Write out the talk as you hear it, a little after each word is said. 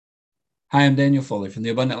Hi, I'm Daniel Foley from the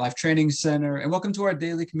Abundant Life Training Center, and welcome to our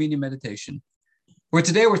daily communion meditation, where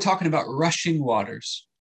today we're talking about rushing waters,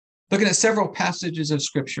 looking at several passages of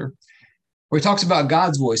Scripture where he talks about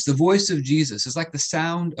God's voice. The voice of Jesus is like the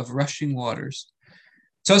sound of rushing waters.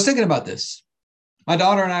 So I was thinking about this. My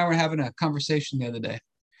daughter and I were having a conversation the other day,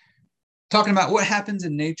 talking about what happens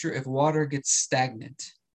in nature if water gets stagnant.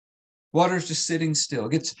 Water is just sitting still.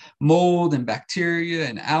 It gets mold and bacteria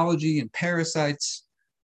and algae and parasites.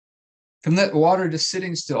 From that water just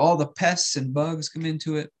sitting still, all the pests and bugs come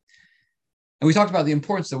into it. And we talked about the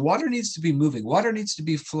importance that water needs to be moving, water needs to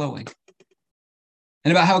be flowing,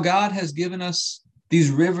 and about how God has given us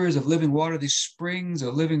these rivers of living water, these springs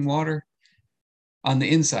of living water on the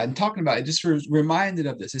inside. And talking about it, just reminded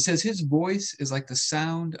of this. It says his voice is like the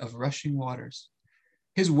sound of rushing waters.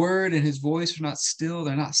 His word and his voice are not still,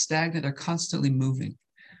 they're not stagnant, they're constantly moving.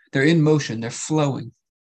 They're in motion, they're flowing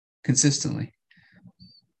consistently.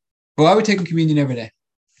 Well, I would take communion every day.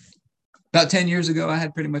 About 10 years ago, I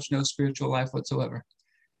had pretty much no spiritual life whatsoever.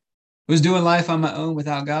 I was doing life on my own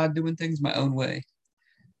without God, doing things my own way.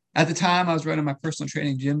 At the time, I was running my personal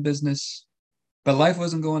training gym business, but life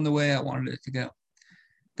wasn't going the way I wanted it to go.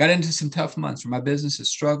 Got into some tough months where my business is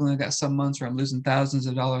struggling. I got some months where I'm losing thousands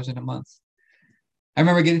of dollars in a month. I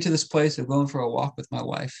remember getting to this place of going for a walk with my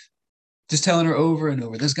wife, just telling her over and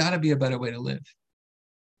over, there's got to be a better way to live.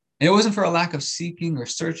 And it wasn't for a lack of seeking or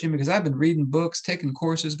searching, because I've been reading books, taking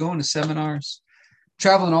courses, going to seminars,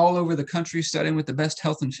 traveling all over the country, studying with the best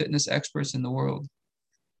health and fitness experts in the world.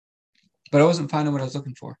 But I wasn't finding what I was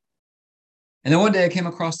looking for. And then one day I came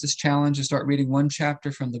across this challenge to start reading one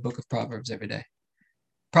chapter from the book of Proverbs every day.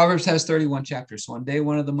 Proverbs has 31 chapters. So on day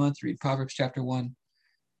 1 of the month, you read Proverbs chapter 1.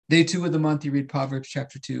 Day 2 of the month, you read Proverbs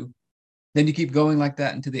chapter 2. Then you keep going like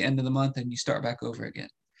that until the end of the month and you start back over again.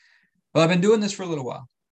 Well, I've been doing this for a little while.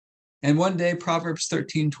 And one day, Proverbs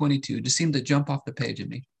 13:22 just seemed to jump off the page at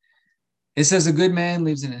me. It says, a good man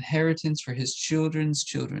leaves an inheritance for his children's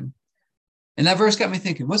children. And that verse got me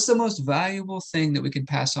thinking, what's the most valuable thing that we can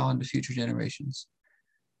pass on to future generations?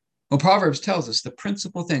 Well, Proverbs tells us the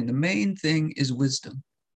principal thing, the main thing is wisdom.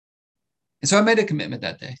 And so I made a commitment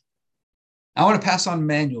that day. I want to pass on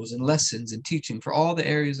manuals and lessons and teaching for all the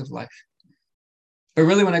areas of life. But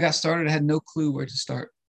really, when I got started, I had no clue where to start.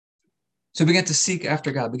 So I began to seek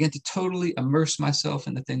after God, began to totally immerse myself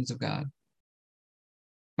in the things of God.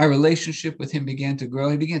 My relationship with him began to grow.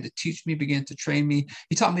 He began to teach me, began to train me.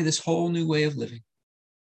 He taught me this whole new way of living.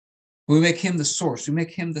 We make him the source. We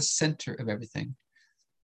make him the center of everything.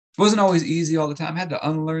 It wasn't always easy all the time. I had to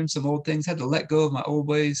unlearn some old things, had to let go of my old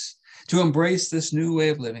ways to embrace this new way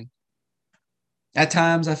of living. At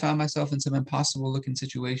times, I found myself in some impossible looking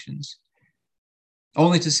situations,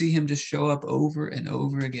 only to see him just show up over and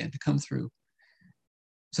over again, to come through,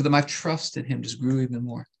 so that my trust in him just grew even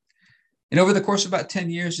more. And over the course of about 10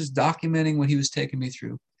 years, just documenting what he was taking me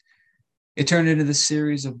through, it turned into this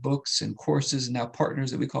series of books and courses and now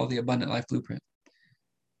partners that we call the Abundant Life Blueprint.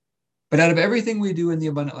 But out of everything we do in the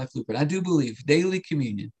Abundant Life Blueprint, I do believe daily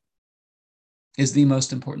communion is the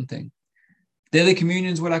most important thing. Daily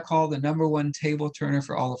communion is what I call the number one table turner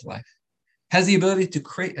for all of life. It has the ability to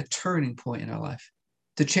create a turning point in our life,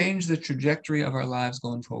 to change the trajectory of our lives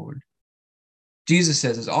going forward. Jesus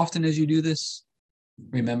says, as often as you do this,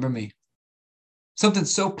 remember me. Something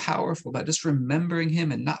so powerful about just remembering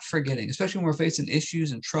him and not forgetting, especially when we're facing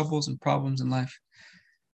issues and troubles and problems in life,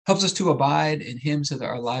 helps us to abide in him so that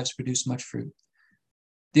our lives produce much fruit.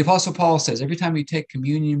 The Apostle Paul says, every time we take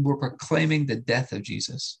communion, we're proclaiming the death of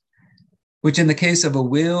Jesus, which in the case of a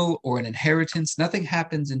will or an inheritance, nothing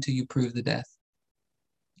happens until you prove the death.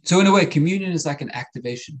 So in a way, communion is like an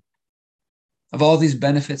activation of all these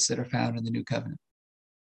benefits that are found in the new covenant.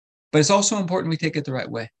 But it's also important we take it the right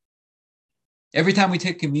way. Every time we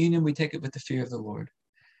take communion, we take it with the fear of the Lord,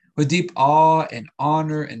 with deep awe and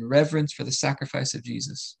honor and reverence for the sacrifice of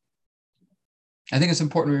Jesus. I think it's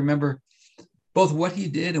important to remember both what he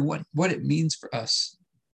did and what it means for us,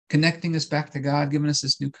 connecting us back to God, giving us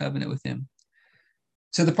this new covenant with him.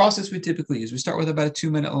 So the process we typically use, we start with about a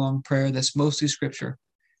 2-minute long prayer that's mostly scripture,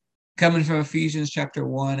 coming from Ephesians chapter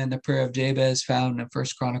 1 and the prayer of Jabez found in 1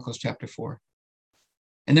 Chronicles chapter 4.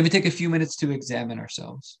 And then we take a few minutes to examine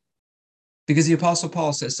ourselves. Because the Apostle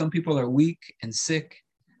Paul says some people are weak and sick,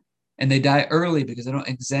 and they die early because they don't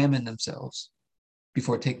examine themselves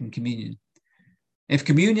before taking communion. If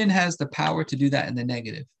communion has the power to do that in the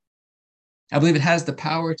negative, I believe it has the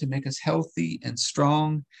power to make us healthy and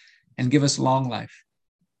strong and give us long life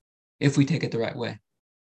if we take it the right way.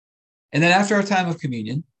 And then after our time of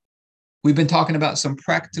communion, we've been talking about some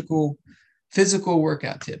practical physical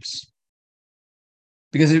workout tips.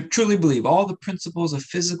 because I truly believe all the principles of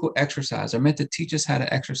physical exercise are meant to teach us how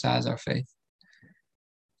to exercise our faith.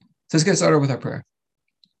 So let's get started with our prayer.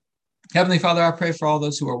 Heavenly Father, I pray for all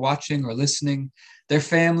those who are watching or listening, their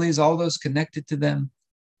families, all those connected to them,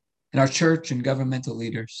 and our church and governmental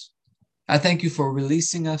leaders. I thank you for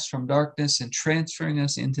releasing us from darkness and transferring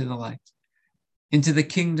us into the light, into the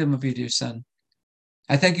kingdom of your dear Son.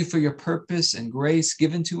 I thank you for your purpose and grace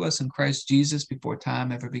given to us in Christ Jesus before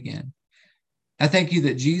time ever began. I thank you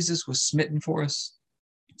that Jesus was smitten for us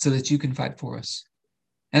so that you can fight for us.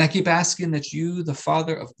 And I keep asking that you, the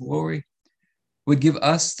Father of glory, would give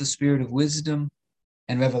us the spirit of wisdom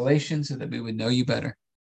and revelation so that we would know you better,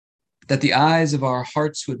 that the eyes of our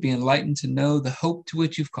hearts would be enlightened to know the hope to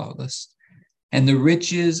which you've called us and the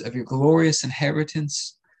riches of your glorious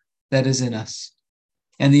inheritance that is in us,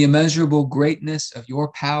 and the immeasurable greatness of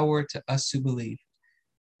your power to us who believe,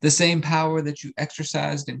 the same power that you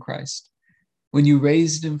exercised in Christ when you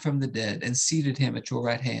raised him from the dead and seated him at your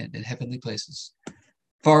right hand in heavenly places,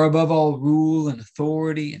 far above all rule and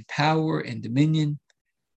authority and power and dominion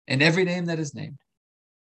and every name that is named,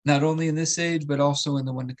 not only in this age, but also in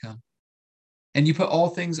the one to come. And you put all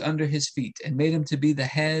things under his feet and made him to be the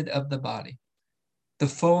head of the body, the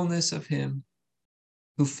fullness of him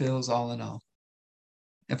who fills all in all.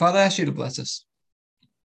 And Father, I ask you to bless us,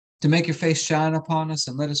 to make your face shine upon us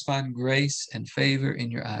and let us find grace and favor in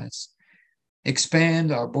your eyes.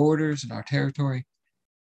 Expand our borders and our territory.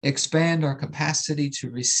 Expand our capacity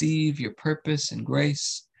to receive your purpose and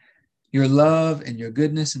grace, your love and your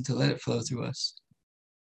goodness, and to let it flow through us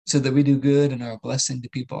so that we do good and are a blessing to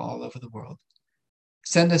people all over the world.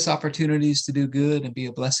 Send us opportunities to do good and be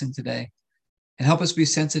a blessing today, and help us be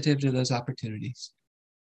sensitive to those opportunities.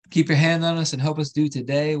 Keep your hand on us and help us do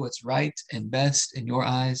today what's right and best in your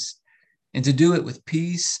eyes, and to do it with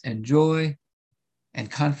peace and joy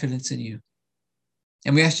and confidence in you.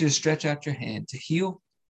 And we ask you to stretch out your hand to heal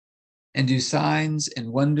and do signs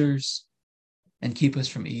and wonders and keep us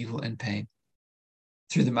from evil and pain.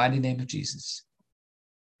 Through the mighty name of Jesus.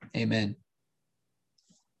 Amen.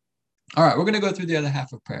 All right, we're going to go through the other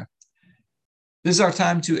half of prayer. This is our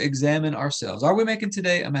time to examine ourselves. Are we making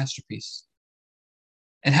today a masterpiece?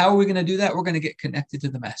 And how are we going to do that? We're going to get connected to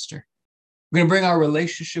the master. We're going to bring our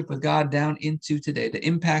relationship with God down into today to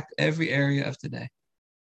impact every area of today.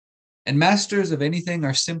 And masters of anything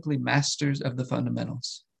are simply masters of the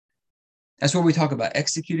fundamentals. That's where we talk about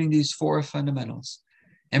executing these 4 fundamentals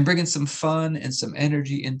and bringing some fun and some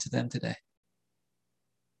energy into them today.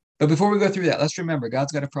 But before we go through that, let's remember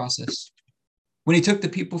God's got a process. When he took the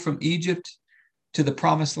people from Egypt to the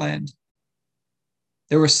promised land,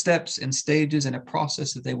 there were steps and stages and a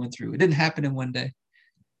process that they went through. It didn't happen in one day.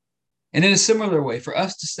 And in a similar way, for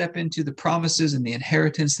us to step into the promises and the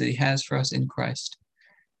inheritance that he has for us in Christ,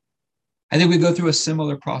 I think we go through a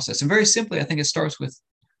similar process. And very simply, I think it starts with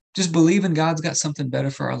just believing God's got something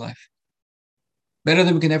better for our life, better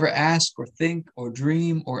than we can ever ask or think or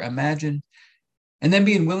dream or imagine, and then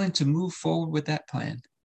being willing to move forward with that plan,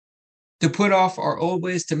 to put off our old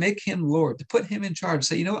ways, to make him Lord, to put him in charge,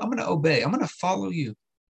 say, you know what, I'm going to obey. I'm going to follow you.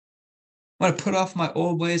 I'm going to put off my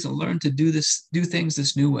old ways and learn to do things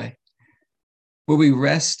this new way, where we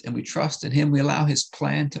rest and we trust in him. We allow his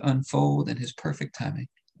plan to unfold in his perfect timing.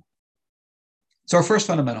 So our first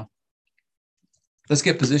fundamental, let's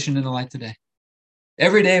get positioned in the light today.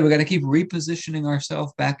 Every day, we got to keep repositioning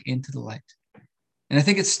ourselves back into the light. And I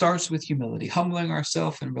think it starts with humility, humbling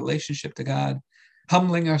ourselves in relationship to God,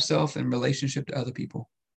 humbling ourselves in relationship to other people.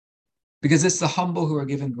 Because it's the humble who are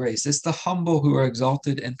given grace. It's the humble who are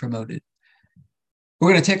exalted and promoted.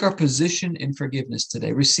 We're going to take our position in forgiveness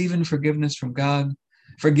today, receiving forgiveness from God,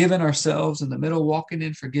 forgiving ourselves in the middle, walking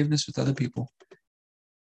in forgiveness with other people.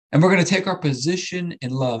 And we're going to take our position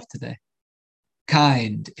in love today,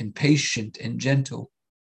 kind and patient and gentle,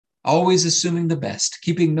 always assuming the best,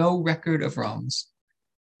 keeping no record of wrongs,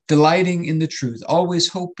 delighting in the truth, always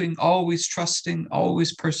hoping, always trusting,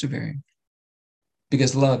 always persevering,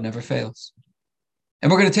 because love never fails.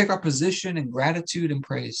 And we're going to take our position in gratitude and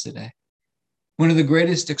praise today. One of the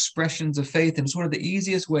greatest expressions of faith, and it's one of the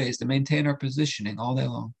easiest ways to maintain our positioning all day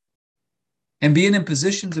long. And being in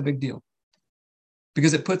position is a big deal,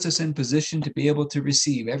 because it puts us in position to be able to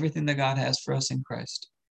receive everything that God has for us in Christ.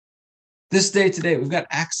 This day today, we've got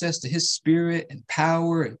access to his spirit and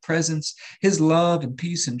power and presence, his love and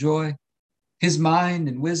peace and joy, his mind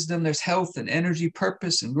and wisdom. There's health and energy,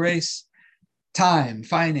 purpose and grace, time,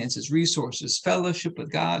 finances, resources, fellowship with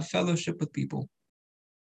God, fellowship with people.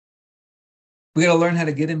 We got to learn how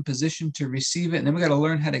to get in position to receive it, and then we got to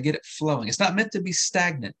learn how to get it flowing. It's not meant to be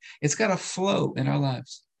stagnant. It's got to flow in our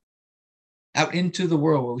lives. out into the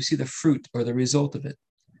world where we see the fruit or the result of it.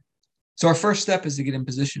 So our first step is to get in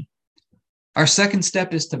position. Our second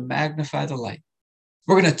step is to magnify the light.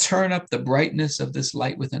 We're going to turn up the brightness of this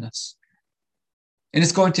light within us. And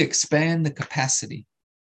it's going to expand the capacity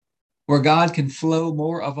where God can flow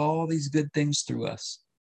more of all these good things through us.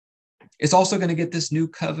 It's also going to get this new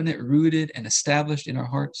covenant rooted and established in our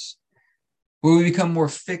hearts, where we become more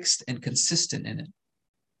fixed and consistent in it.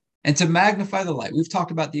 And to magnify the light, we've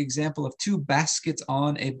talked about the example of two baskets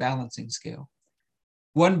on a balancing scale.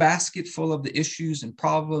 One basket full of the issues and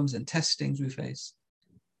problems and testings we face.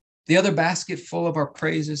 The other basket full of our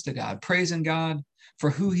praises to God, praising God for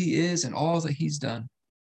who he is and all that he's done.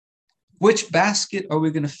 Which basket are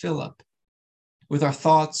we going to fill up with our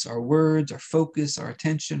thoughts, our words, our focus, our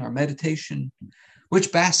attention, our meditation?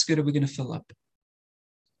 Which basket are we going to fill up?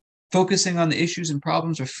 Focusing on the issues and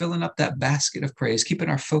problems, or filling up that basket of praise, keeping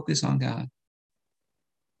our focus on God?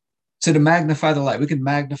 So to magnify the light, we can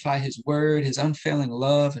magnify his word, his unfailing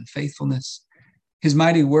love and faithfulness, his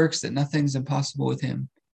mighty works that nothing's impossible with him.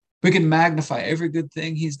 We can magnify every good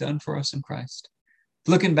thing he's done for us in Christ,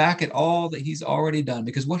 looking back at all that he's already done,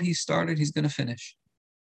 because what he started, he's going to finish.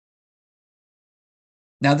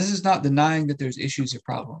 Now, this is not denying that there's issues or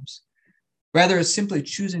problems. Rather, it's simply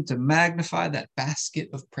choosing to magnify that basket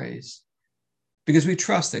of praise, because we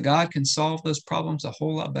trust that God can solve those problems a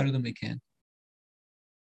whole lot better than we can.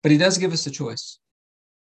 But he does give us a choice.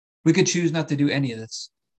 We could choose not to do any of this.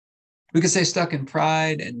 We could stay stuck in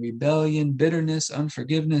pride and rebellion, bitterness,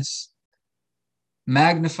 unforgiveness,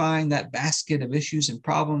 magnifying that basket of issues and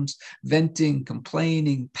problems, venting,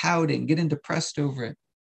 complaining, pouting, getting depressed over it.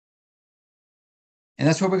 And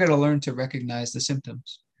that's where we're going to learn to recognize the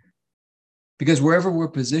symptoms. Because wherever we're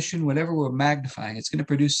positioned, whatever we're magnifying, it's going to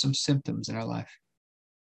produce some symptoms in our life.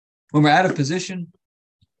 When we're out of position,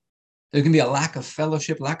 there can be a lack of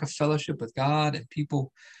fellowship with God, and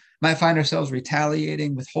people might find ourselves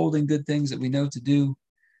retaliating, withholding good things that we know to do,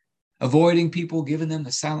 avoiding people, giving them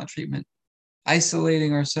the silent treatment,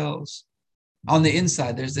 isolating ourselves. On the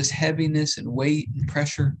inside, there's this heaviness and weight and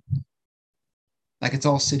pressure, like it's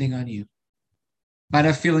all sitting on you. Might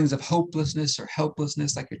have feelings of hopelessness or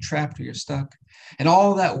helplessness, like you're trapped or you're stuck. And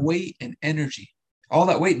all that weight and energy, all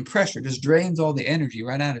that weight and pressure just drains all the energy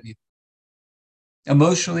right out of you.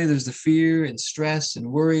 Emotionally, there's the fear and stress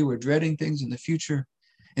and worry. We're dreading things in the future,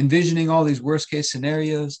 envisioning all these worst case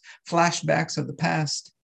scenarios, flashbacks of the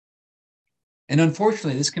past. And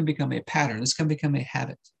unfortunately, this can become a pattern. This can become a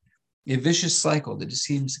habit, a vicious cycle that just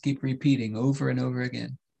seems to keep repeating over and over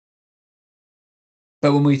again.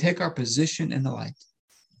 But when we take our position in the light,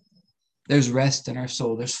 there's rest in our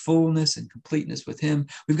soul. There's fullness and completeness with him.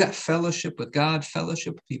 We've got fellowship with God,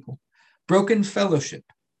 fellowship with people. Broken fellowship.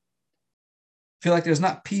 Feel like there's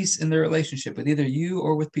not peace in the relationship with either you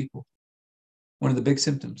or with people. One of the big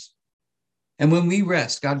symptoms. And when we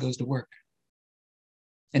rest, God goes to work.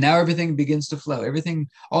 And now everything begins to flow. Everything,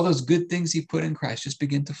 all those good things he put in Christ just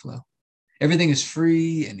begin to flow. Everything is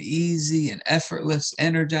free and easy and effortless,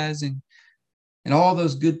 energizing. And all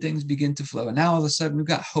those good things begin to flow. And now all of a sudden we've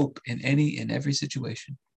got hope in any and every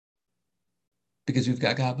situation, because we've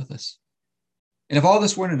got God with us. And if all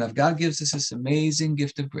this weren't enough, God gives us this amazing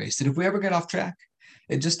gift of grace that if we ever get off track,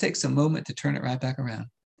 it just takes a moment to turn it right back around.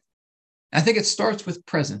 I think it starts with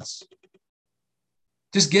presence.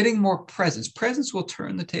 Just getting more presence. Presence will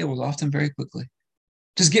turn the tables often very quickly.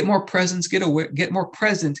 Just get more presence, get more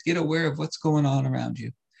present, get aware of what's going on around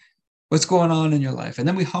you, what's going on in your life. And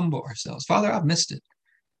then we humble ourselves. Father, I've missed it.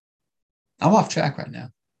 I'm off track right now.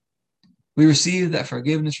 We receive that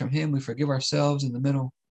forgiveness from him. We forgive ourselves in the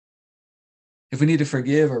middle. If we need to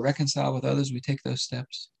forgive or reconcile with others, we take those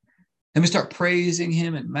steps. And we start praising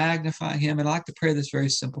him and magnifying him. And I like to pray this very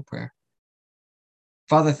simple prayer.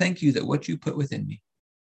 Father, thank you that what you put within me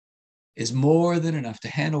is more than enough to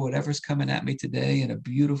handle whatever's coming at me today in a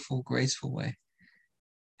beautiful, graceful way.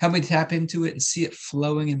 Help me tap into it and see it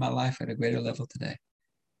flowing in my life at a greater level today.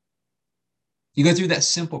 You go through that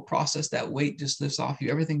simple process, that weight just lifts off you.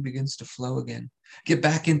 Everything begins to flow again. Get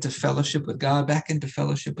back into fellowship with God, back into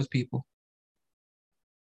fellowship with people.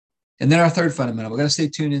 And then our third fundamental, we're going to stay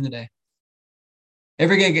tuned in today.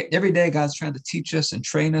 Every day, God's trying to teach us and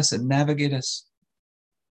train us and navigate us.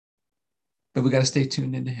 But we got to stay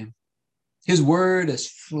tuned into him. His word is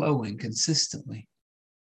flowing consistently.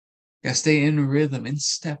 You got to stay in rhythm, in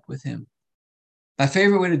step with him. My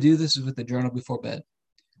favorite way to do this is with the journal before bed.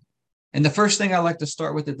 And the first thing I like to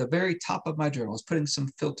start with at the very top of my journal is putting some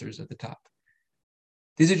filters at the top.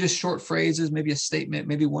 These are just short phrases, maybe a statement,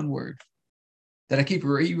 maybe one word that I keep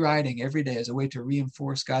rewriting every day as a way to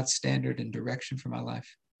reinforce God's standard and direction for my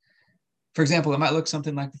life. For example, it might look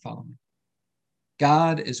something like the following.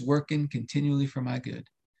 God is working continually for my good.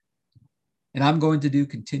 And I'm going to do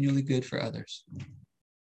continually good for others.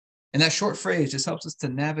 And that short phrase just helps us to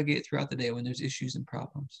navigate throughout the day when there's issues and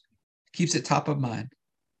problems. Keeps it top of mind.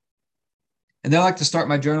 And then I like to start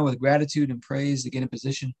my journal with gratitude and praise to get in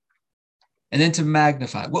position. And then to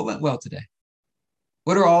magnify what went well today.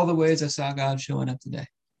 What are all the ways I saw God showing up today?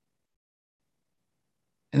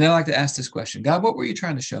 And then I like to ask this question: God, what were you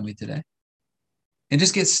trying to show me today? And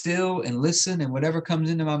just get still and listen, and whatever comes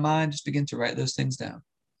into my mind, just begin to write those things down.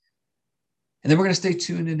 And then we're going to stay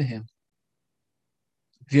tuned into Him.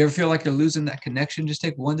 If you ever feel like you're losing that connection, just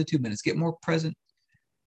take 1 to 2 minutes. Get more present.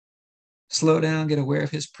 Slow down, get aware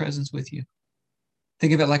of His presence with you.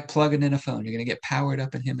 Think of it like plugging in a phone. You're going to get powered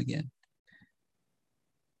up in Him again.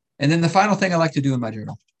 And then the final thing I like to do in my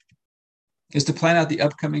journal is to plan out the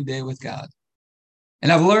upcoming day with God.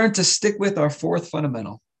 And I've learned to stick with our fourth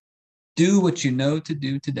fundamental: do what you know to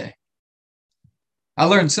do today. I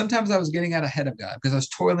learned sometimes I was getting out ahead of God because I was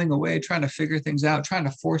toiling away, trying to figure things out, trying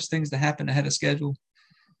to force things to happen ahead of schedule.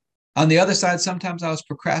 On the other side, sometimes I was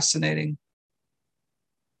procrastinating,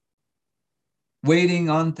 waiting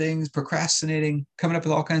on things, procrastinating, coming up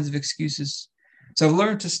with all kinds of excuses. So I've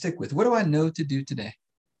learned to stick with, what do I know to do today?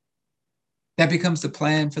 That becomes the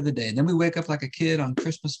plan for the day. And then we wake up like a kid on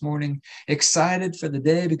Christmas morning, excited for the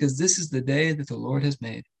day because this is the day that the Lord has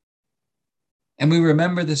made. And we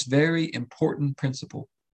remember this very important principle,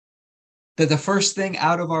 that the first thing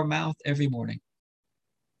out of our mouth every morning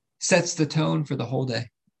sets the tone for the whole day.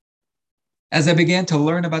 As I began to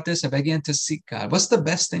learn about this, I began to seek God. What's the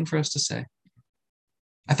best thing for us to say?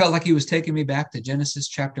 I felt like He was taking me back to Genesis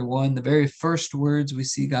chapter 1, the very first words we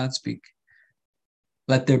see God speak: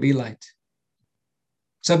 let there be light.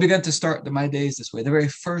 So I began to start my days this way. The very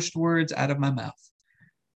first words out of my mouth: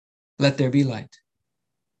 let there be light.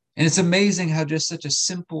 And it's amazing how just such a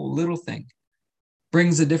simple little thing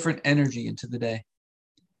brings a different energy into the day.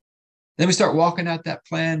 Then we start walking out that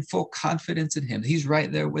plan, full confidence in Him. He's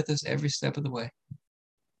right there with us every step of the way.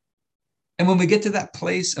 And when we get to that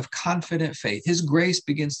place of confident faith, His grace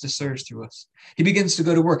begins to surge through us. He begins to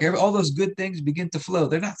go to work. All those good things begin to flow.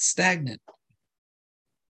 They're not stagnant.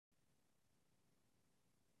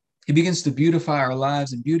 He begins to beautify our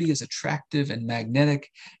lives, and beauty is attractive and magnetic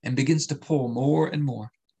and begins to pull more and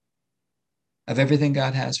more of everything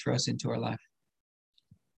God has for us into our life.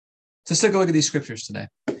 So let's take a look at these scriptures today.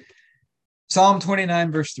 Psalm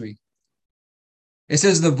 29, verse 3. It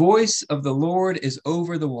says, the voice of the Lord is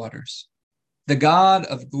over the waters. The God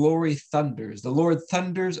of glory thunders. The Lord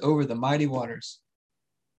thunders over the mighty waters.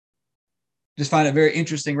 Just find it very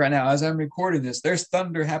interesting right now. As I'm recording this, there's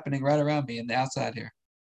thunder happening right around me in the outside here.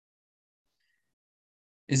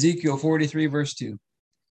 Ezekiel 43, verse 2.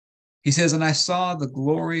 He says, and I saw the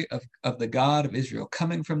glory of the God of Israel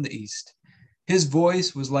coming from the east. His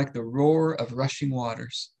voice was like the roar of rushing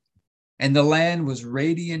waters, and the land was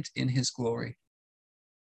radiant in His glory.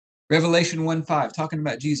 Revelation 1:5, talking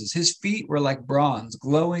about Jesus. His feet were like bronze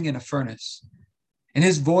glowing in a furnace, and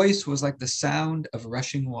His voice was like the sound of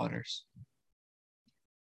rushing waters.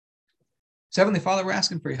 So Heavenly Father, we're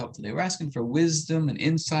asking for your help today. We're asking for wisdom and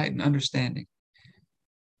insight and understanding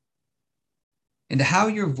into how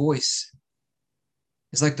your voice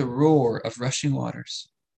is like the roar of rushing waters.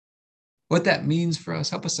 What that means for us,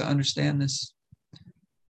 help us to understand this.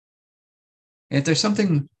 And if there's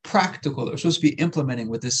something practical that we're supposed to be implementing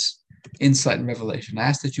with this insight and revelation, I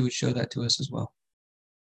ask that you would show that to us as well.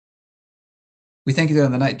 We thank you that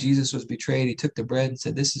on the night Jesus was betrayed, He took the bread and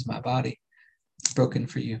said, this is my body broken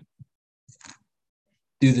for you.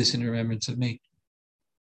 Do this in remembrance of me.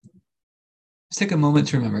 Let's take a moment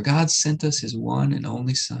to remember God sent us His one and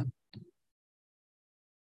only Son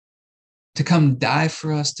to come die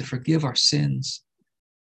for us, to forgive our sins.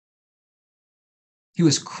 He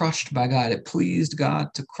was crushed by God. It pleased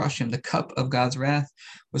God to crush Him. The cup of God's wrath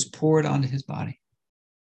was poured onto His body.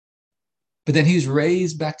 But then He's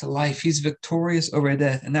raised back to life. He's victorious over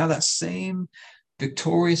death. And now that same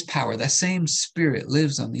victorious power, that same Spirit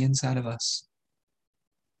lives on the inside of us.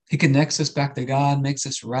 He connects us back to God, makes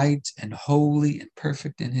us right and holy and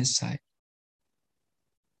perfect in His sight.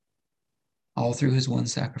 All through His one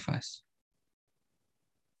sacrifice.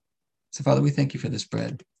 So, Father, we thank you for this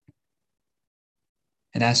bread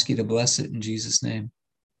and ask you to bless it in Jesus' name.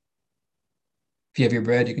 If you have your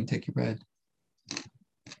bread, you can take your bread.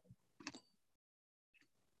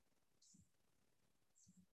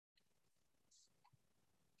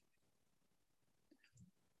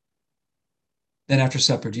 Then after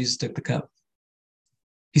supper, Jesus took the cup.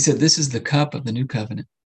 He said, this is the cup of the new covenant,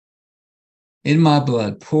 in my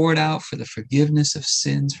blood, poured out for the forgiveness of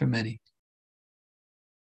sins for many.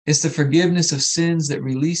 It's the forgiveness of sins that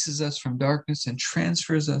releases us from darkness and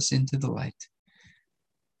transfers us into the light,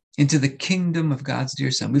 into the kingdom of God's dear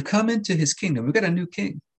Son. We've come into his kingdom. We've got a new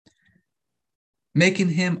king, making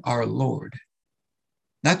him our Lord,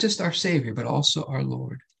 not just our Savior, but also our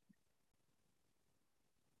Lord.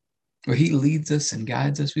 Where he leads us and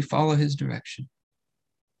guides us, we follow his direction.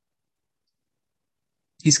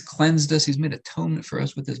 He's cleansed us. He's made atonement for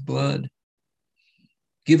us with his blood,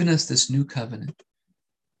 given us this new covenant.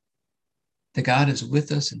 That God is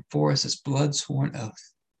with us and for us, this blood-sworn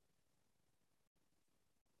oath.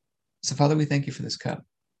 So, Father, we thank you for this cup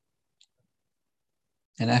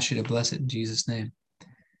and ask you to bless it in Jesus' name.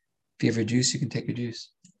 If you have your juice, you can take your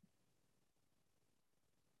juice.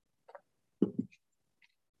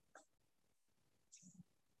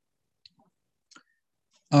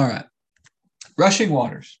 All right. Rushing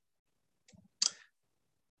waters.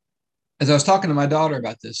 As I was talking to my daughter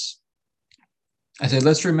about this, I said,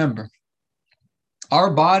 let's remember, our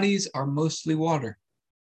bodies are mostly water.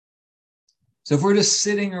 So if we're just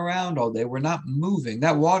sitting around all day, we're not moving,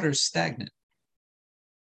 that water is stagnant.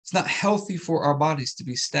 It's not healthy for our bodies to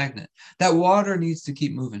be stagnant. That water needs to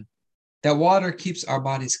keep moving. That water keeps our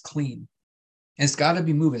bodies clean. And it's got to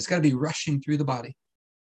be moving. It's got to be rushing through the body.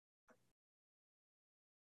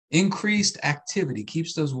 Increased activity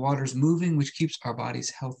keeps those waters moving, which keeps our bodies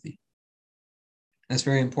healthy. That's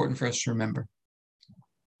very important for us to remember.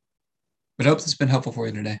 But I hope this has been helpful for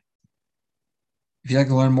you today. If you'd like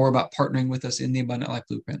to learn more about partnering with us in the Abundant Life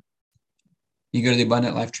Blueprint, you can go to the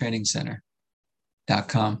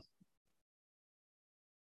AbundantLifeTrainingCenter.com.